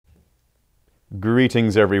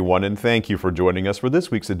Greetings everyone, and thank you for joining us for this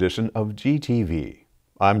week's edition of GTV.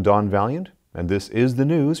 I'm Don Valiant, and this is the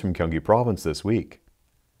news from Gyeonggi Province this week.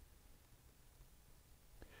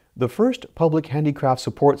 The first public handicraft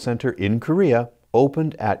support center in Korea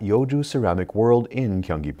opened at Yeoju Ceramic World in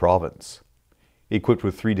Gyeonggi Province. Equipped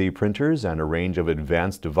with 3D printers and a range of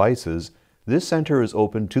advanced devices, this center is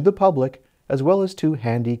open to the public as well as to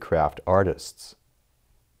handicraft artists.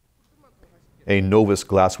 A novice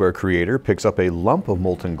glassware creator picks up a lump of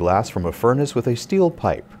molten glass from a furnace with a steel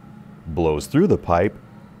pipe, blows through the pipe,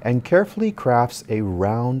 and carefully crafts a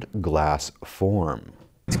round glass form.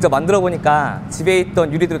 직접 만들어 보니까 집에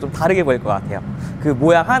있던 유리들을 좀 다르게 보일 것 같아요. 그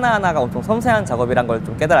모양 하나하나가 엄청 섬세한 작업이란 걸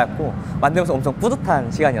좀 깨달았고 만들면서 엄청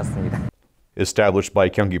뿌듯한 시간이었습니다. Established by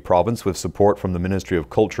Gyeonggi Province with support from the Ministry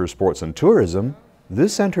of Culture, Sports and Tourism,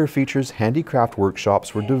 this center features handicraft workshops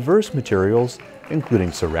for diverse materials,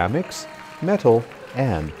 including ceramics, metal,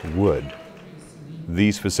 and wood.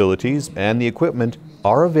 These facilities and the equipment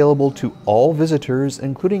are available to all visitors,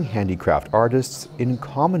 including handicraft artists, in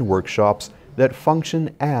common workshops that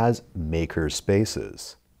function as maker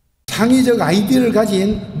spaces. 창의적 아이디어를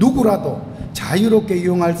가진 누구라도 자유롭게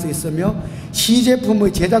이용할 수 있으며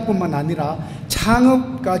시제품의 제작뿐만 아니라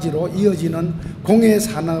창업까지로 이어지는 공예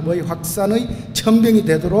산업의 확산의 천병이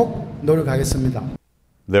되도록 노력하겠습니다.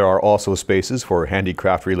 There are also spaces for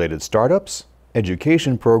handicraft-related startups,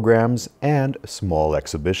 education programs, and small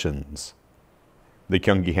exhibitions. The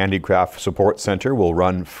Gyeonggi Handicraft Support Center will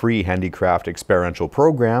run free handicraft experiential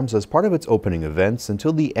programs as part of its opening events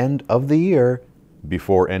until the end of the year,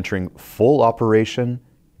 before entering full operation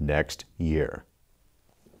next year.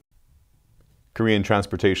 Korean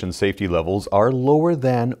transportation safety levels are lower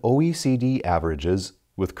than OECD averages,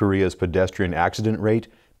 with Korea's pedestrian accident rate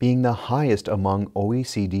being the highest among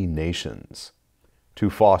OECD nations. To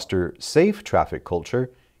foster safe traffic culture,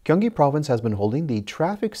 Gyeonggi Province has been holding the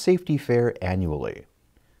Traffic Safety Fair annually.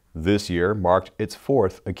 This year marked its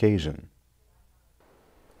 4th occasion.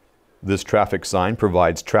 This traffic sign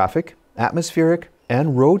provides traffic, atmospheric,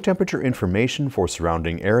 and road temperature information for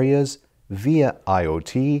surrounding areas via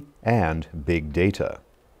IoT and big data.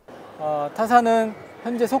 타사는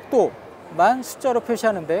현재 속도만 숫자로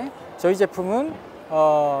표시하는데 저희 제품은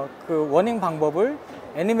그 워닝 방법을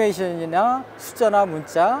애니메이션이나 숫자나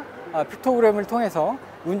문자, 픽토그램을 통해서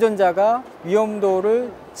운전자가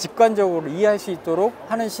위험도를 직관적으로 이해할 수 있도록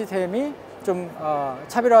하는 시스템이 좀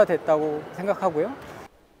차별화됐다고 생각하고요.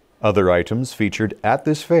 Other items featured at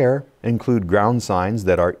this fair include ground signs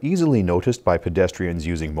that are easily noticed by pedestrians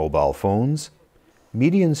using mobile phones,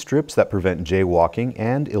 median strips that prevent jaywalking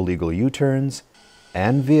and illegal U-turns,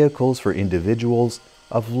 and vehicles for individuals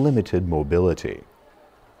of limited mobility.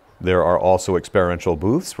 There are also experiential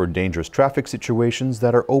booths for dangerous traffic situations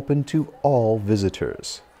that are open to all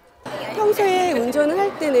visitors. 평소에 운전을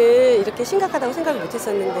할 때는 이렇게 심각하다고 생각을 못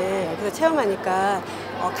했었는데 여기서 체험하니까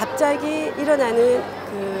갑자기 일어나는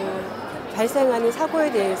발생하는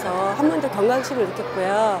사고에 대해서 한 번 더 경각심을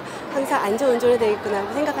느꼈고요. 항상 안전운전해야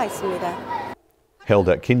되겠구나 생각하겠습니다. Held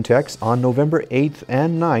at KINTEX on November 8th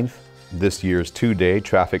and 9th, this year's two-day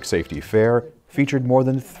traffic safety fair featured more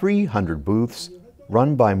than 300 booths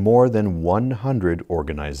run by more than 100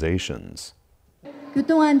 organizations.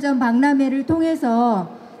 교통안전 박람회를 통해서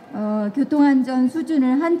교통안전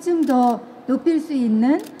수준을 한층 더 높일 수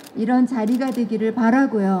있는 이런 자리가 되기를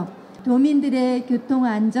바라고요. 도민들의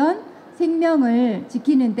교통안전, 생명을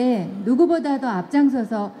지키는데 누구보다도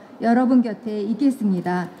앞장서서 여러분 곁에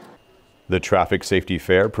있겠습니다. The Traffic Safety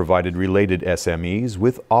Fair provided related SMEs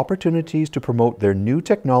with opportunities to promote their new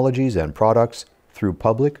technologies and products through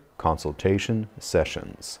public consultation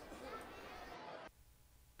sessions.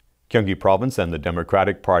 Gyeonggi Province and the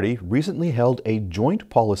Democratic Party recently held a joint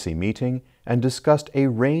policy meeting and discussed a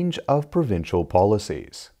range of provincial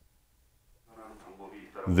policies.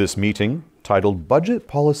 This meeting, titled Budget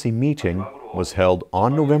Policy Meeting, was held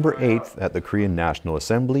on November 8th at the Korean National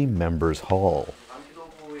Assembly Members Hall.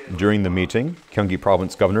 During the meeting, Gyeonggi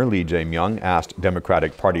Province Governor Lee Jae-myung asked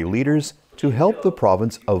Democratic Party leaders to help the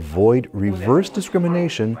province avoid reverse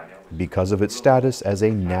discrimination because of its status as a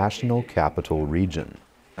national capital region.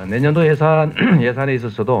 내년도 예산에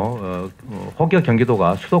있어서도 혹여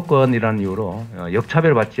경기도가 수도권이라는 이유로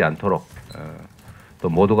역차별받지 않도록 또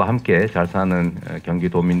모두가 함께 잘 사는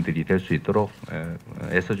경기도민들이 될 수 있도록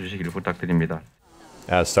애써 주시기를 부탁드립니다.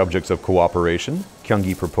 As subjects of cooperation,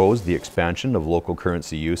 Gyeonggi proposed the expansion of local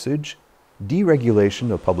currency usage,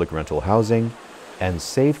 deregulation of public rental housing, and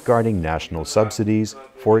safeguarding national subsidies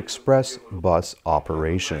for express bus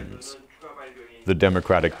operations. The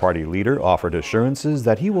Democratic Party leader offered assurances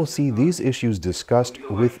that he will see these issues discussed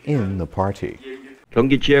within the party.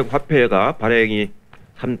 경기 지역 화폐가 발행이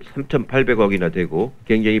 3,800억이나 되고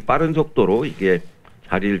굉장히 빠른 속도로 이게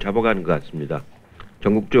자리를 잡아가는 것 같습니다.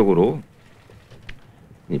 전국적으로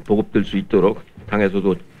보급될 수 있도록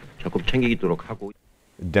당에서도 적극 챙기도록 하고.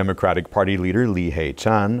 Democratic Party leader Lee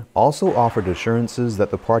Hae-chan also offered assurances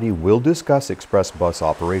that the party will discuss express bus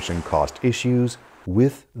operation cost issues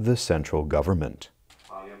with the central government.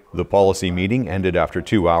 The policy meeting ended after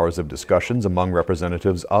 2 hours of discussions among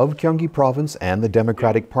representatives of Gyeonggi Province and the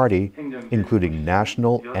Democratic Party, including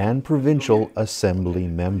national and provincial assembly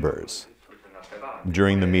members.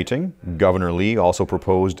 During the meeting, Governor Lee also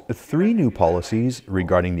proposed 3 new policies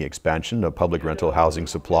regarding the expansion of public rental housing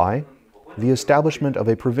supply, the establishment of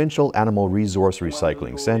a provincial animal resource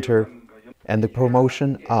recycling center, and the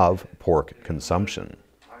promotion of pork consumption.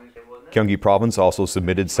 Gyeonggi Province also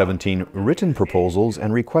submitted 17 written proposals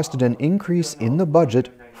and requested an increase in the budget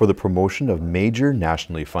for the promotion of major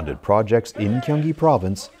nationally funded projects in Gyeonggi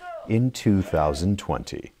Province in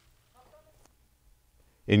 2020.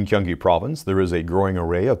 In Gyeonggi Province, there is a growing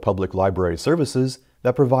array of public library services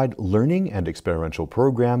that provide learning and experiential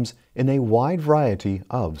programs in a wide variety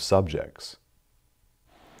of subjects.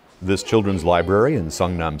 This children's library in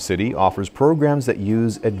Seongnam City offers programs that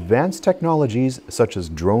use advanced technologies such as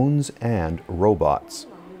drones and robots.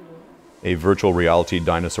 A virtual reality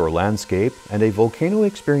dinosaur landscape and a volcano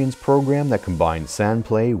experience program that combines sand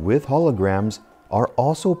play with holograms are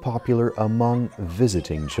also popular among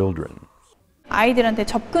visiting children. 아이들한테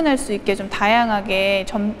접근할 수 있게 좀 다양하게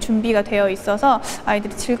준비가 되어 있어서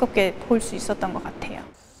아이들이 즐겁게 볼 수 있었던 것 같아요.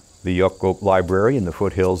 The Yeokgok Library in the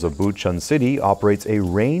foothills of Bucheon City operates a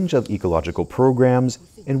range of ecological programs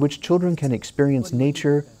in which children can experience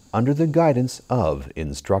nature under the guidance of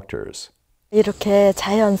instructors. 이렇게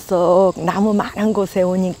자연 속 나무 많은 곳에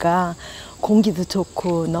오니까 공기도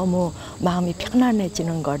좋고 너무 마음이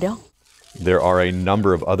편안해지는 거려. There are a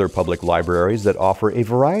number of other public libraries that offer a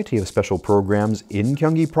variety of special programs in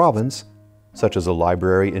Gyeonggi Province, such as a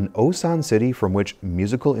library in Osan City from which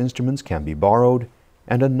musical instruments can be borrowed,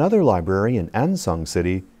 and another library in Ansong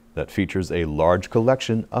City that features a large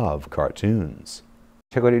collection of cartoons.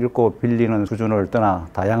 책을 읽고 빌리는 수준을 떠나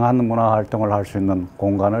다양한 문화 활동을 할 수 있는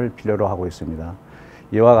공간을 필요로 하고 있습니다.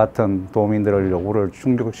 이와 같은 도민들의 요구를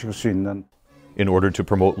충족시킬 수 있는 In order to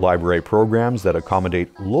promote library programs that accommodate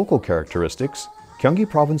local characteristics, Gyeonggi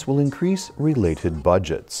Province will increase related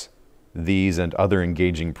budgets. These and other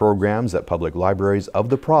engaging programs at public libraries of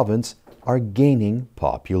the province are gaining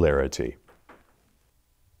popularity.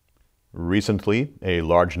 Recently, a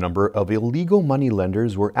large number of illegal money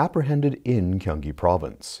lenders were apprehended in Gyeonggi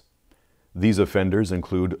Province. These offenders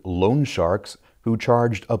include loan sharks who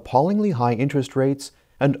charged appallingly high interest rates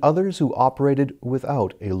and others who operated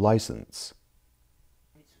without a license.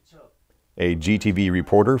 A GTV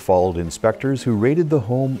reporter followed inspectors who raided the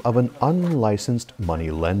home of an unlicensed money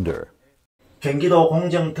lender. 경기도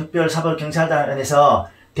공정특별사법경찰단에서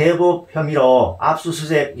대법 혐의로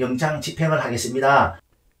압수수색 영장 집행을 하겠습니다.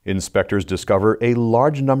 Inspectors discover a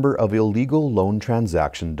large number of illegal loan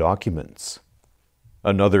transaction documents.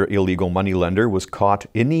 Another illegal moneylender was caught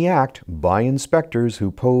in the act by inspectors who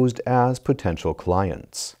posed as potential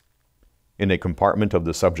clients. In a compartment of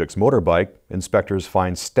the subject's motorbike, inspectors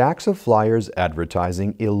find stacks of flyers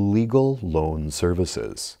advertising illegal loan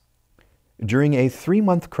services. During a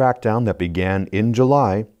 3-month crackdown that began in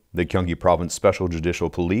July, the Gyeonggi Province Special Judicial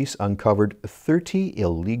Police uncovered 30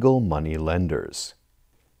 illegal money lenders.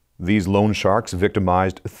 These loan sharks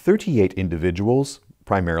victimized 38 individuals,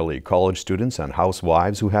 primarily college students and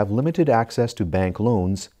housewives who have limited access to bank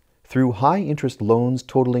loans, through high-interest loans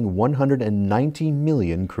totaling 190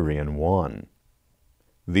 million Korean won.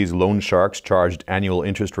 These loan sharks charged annual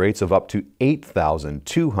interest rates of up to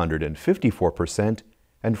 8,254%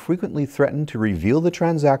 and frequently threatened to reveal the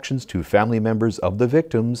transactions to family members of the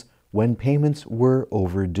victims when payments were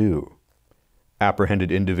overdue.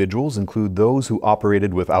 Apprehended individuals include those who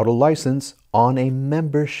operated without a license on a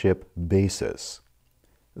membership basis.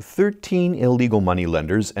 13 illegal money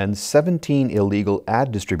lenders and 17 illegal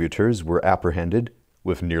ad distributors were apprehended,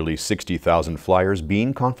 with nearly 60,000 flyers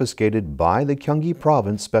being confiscated by the Gyeonggi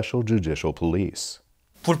Province Special Judicial Police.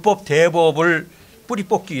 불법 대법을 뿌리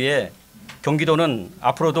뽑기 위해 경기도는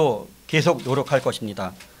앞으로도 계속 노력할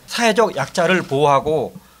것입니다. 사회적 약자를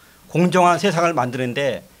보호하고 공정한 세상을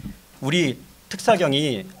만드는데 우리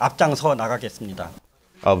특사경이 앞장서 나가겠습니다.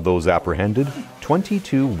 Of those apprehended,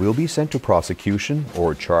 22 will be sent to prosecution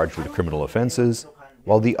or charged with criminal offenses,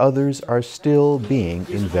 while the others are still being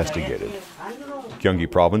investigated. Gyeonggi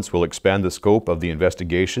Province will expand the scope of the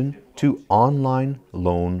investigation to online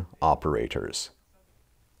loan operators.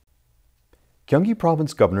 Gyeonggi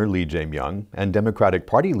Province Governor Lee Jae-myung and Democratic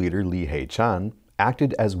Party leader Lee Hae-chan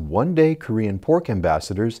acted as one-day Korean pork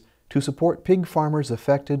ambassadors to support pig farmers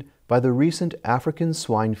affected by the recent African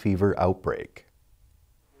swine fever outbreak.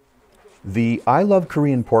 The I Love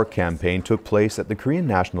Korean Pork campaign took place at the Korean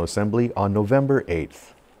National Assembly on November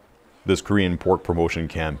 8th. This Korean pork promotion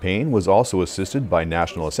campaign was also assisted by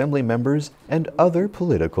National Assembly members and other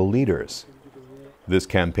political leaders. This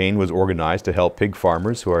campaign was organized to help pig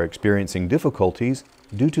farmers who are experiencing difficulties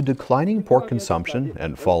due to declining pork consumption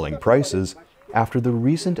and falling prices after the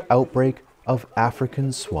recent outbreak of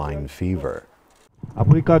African swine fever.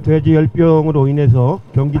 아프리카 돼지 열병으로 인해서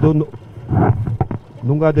경기도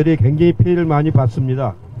농가들이 굉장히 피해를 많이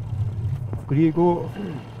받습니다. 그리고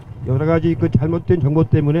여러 가지 그 잘못된 정보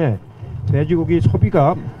때문에 돼지고기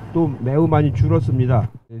소비가 또 매우 많이 줄었습니다.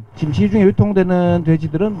 지금 시중에 유통되는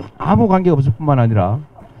돼지들은 아무 관계가 없을 뿐만 아니라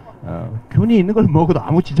균이 있는 걸 먹어도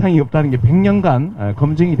아무 지장이 없다는 게 100년간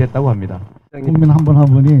검증이 됐다고 합니다. 국민 한 분 한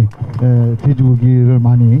분이 돼지고기를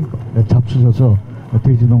많이 잡수셔서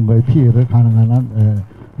돼지 농가의 피해를 가능한 한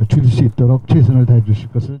줄일 수 있도록 최선을 다해 주실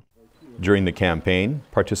것을. During the campaign,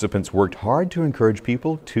 participants worked hard to encourage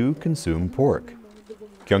people to consume pork.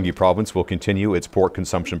 Gyeonggi Province will continue its pork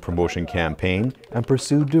consumption promotion campaign and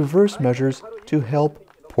pursue diverse measures to help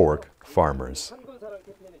pork farmers.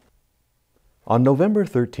 On November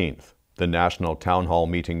 13th, the National Town Hall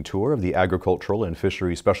Meeting Tour of the Agricultural and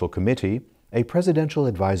Fisheries Special Committee, a presidential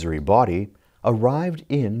advisory body, arrived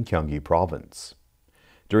in Gyeonggi Province.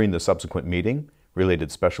 During the subsequent meeting,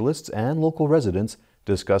 related specialists and local residents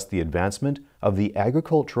discussed the advancement of the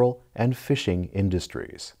agricultural and fishing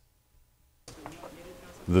industries.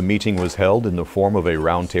 The meeting was held in the form of a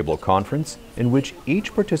roundtable conference in which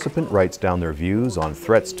each participant writes down their views on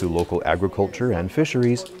threats to local agriculture and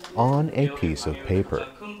fisheries on a piece of paper.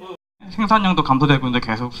 생산량도 감소되고 있는데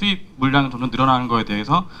계속 수입 물량이 점점 늘어나는 거에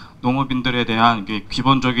대해서 농업인들에 대한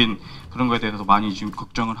기본적인 그런 거에 대해서 많이 지금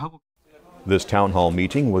걱정을 하고. This town hall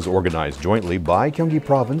meeting was organized jointly by Gyeonggi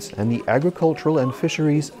Province and the Agricultural and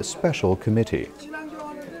Fisheries Special Committee.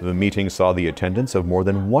 The meeting saw the attendance of more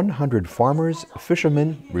than 100 farmers,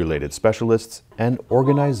 fishermen, related specialists, and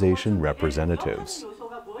organization representatives.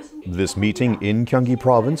 This meeting in Gyeonggi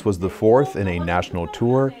Province was the fourth in a national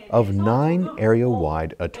tour of 9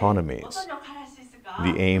 area-wide autonomies.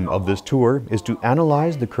 The aim of this tour is to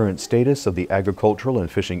analyze the current status of the agricultural and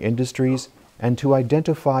fishing industries and to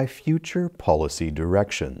identify future policy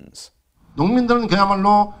directions. 농민들은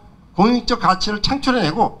그야말로 공익적 가치를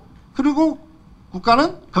창출해내고 그리고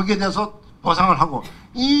국가는 거기에 대해서 보상을 하고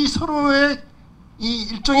이 서로의 이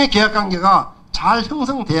일종의 계약관계가 잘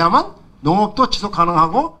형성돼야만 농업도 지속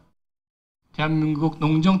가능하고 대한민국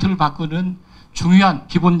농정틀을 바꾸는 중요한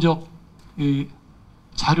기본적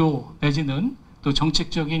자료 내지는 또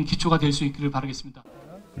정책적인 기초가 될 수 있기를 바라겠습니다.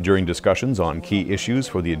 During discussions on key issues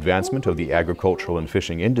for the advancement of the agricultural and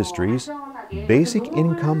fishing industries, basic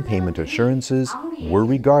income payment assurances were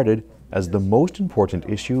regarded as the most important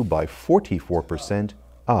issue by 44%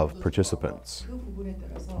 of participants.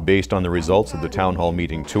 Based on the results of the town hall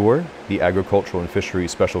meeting tour, the Agricultural and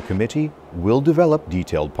Fisheries Special Committee will develop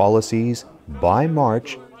detailed policies by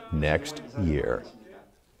March next year.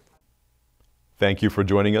 Thank you for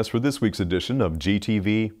joining us for this week's edition of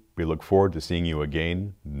GTV. We look forward to seeing you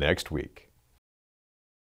again next week.